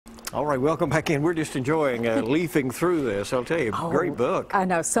All right, welcome back in. We're just enjoying leafing through this. I'll tell you, great book. I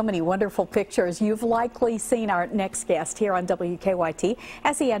know, so many wonderful pictures. You've likely seen our next guest here on WKYT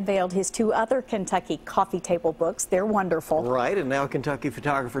as he unveiled his two other Kentucky coffee table books. They're wonderful. Right, and now Kentucky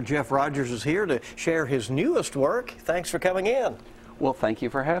photographer Jeff Rogers is here to share his newest work. Thanks for coming in. Well, thank you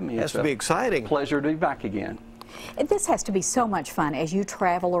for having me. Has to be exciting. Pleasure to be back again. This has to be so much fun as you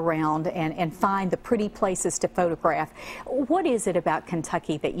travel around and find the pretty places to photograph. What is it about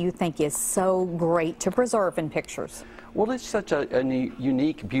Kentucky that you think is so great to preserve in pictures? Well, it's such a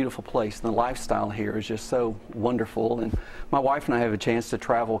unique, beautiful place, and the lifestyle here is just so wonderful. And my wife and I have a chance to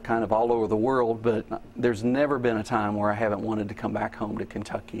travel kind of all over the world, but there's never been a time where I haven't wanted to come back home to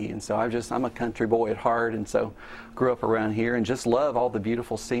Kentucky. And so I'm a country boy at heart, and so grew up around here and just love all the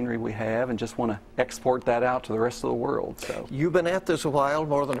beautiful scenery we have and just want to export that out to the rest of the world. So you've been at this a while,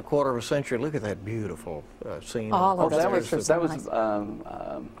 more than a quarter of a century. Look at that beautiful scene. All of that was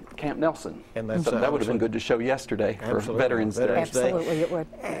Camp Nelson. And that would have been good to show yesterday for Veterans Day. Absolutely, it would.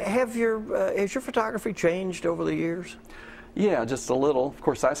 Has your photography changed over the years? Yeah, just a little. Of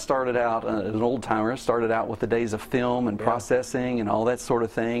course, I started out as an old-timer, started out with the days of film and processing and all that sort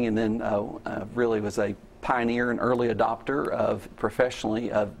of thing, and then really was a pioneer and early adopter of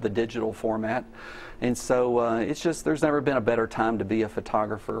professionally of the digital format. And so it's just, there's never been a better time to be a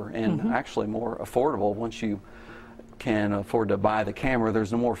photographer, and actually more affordable once you can afford to buy the camera.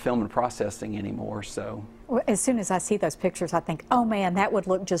 There's no more film and processing anymore. So as soon as I see those pictures, I think, oh man, that would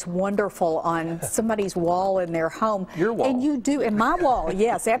look just wonderful on somebody's wall in their home. Your wall. And you do, in my wall,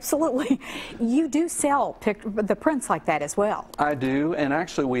 yes, absolutely. You do sell the prints like that as well. I do, and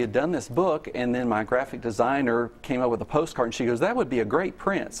actually we had done this book, and then my graphic designer came up with a postcard, and she goes, that would be a great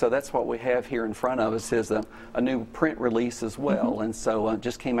print. So that's what we have here in front of us, is a new print release as well. And so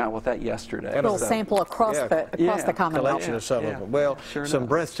just came out with that yesterday. A little sample across the Commonwealth. Collection of some of them. Well, some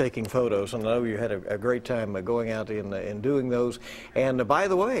breathtaking photos, and I know you had a great time going out in doing those. And by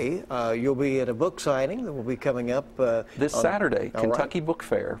the way, you'll be at a book signing that will be coming up this Saturday. Kentucky Book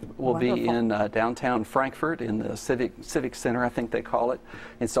Fair will be in downtown Frankfort in the Civic Center, I think they call it.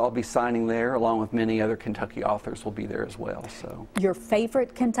 And so I'll be signing there, along with many other Kentucky authors will be there as well. So, your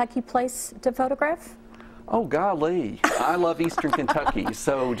favorite Kentucky place to photograph? Oh, golly. I love Eastern Kentucky,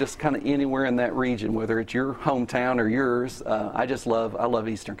 so just kind of anywhere in that region, whether it's your hometown or yours, I love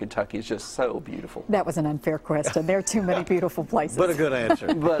Eastern Kentucky. It's just so beautiful. That was an unfair question. There are too many beautiful places. But a good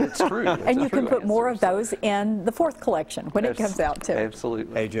answer. But it's true. And you can put more of those in the fourth collection when it comes out, too.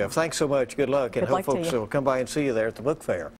 Absolutely. Hey, Jeff, thanks so much. Good luck. And hope folks will come by and see you there at the book fair.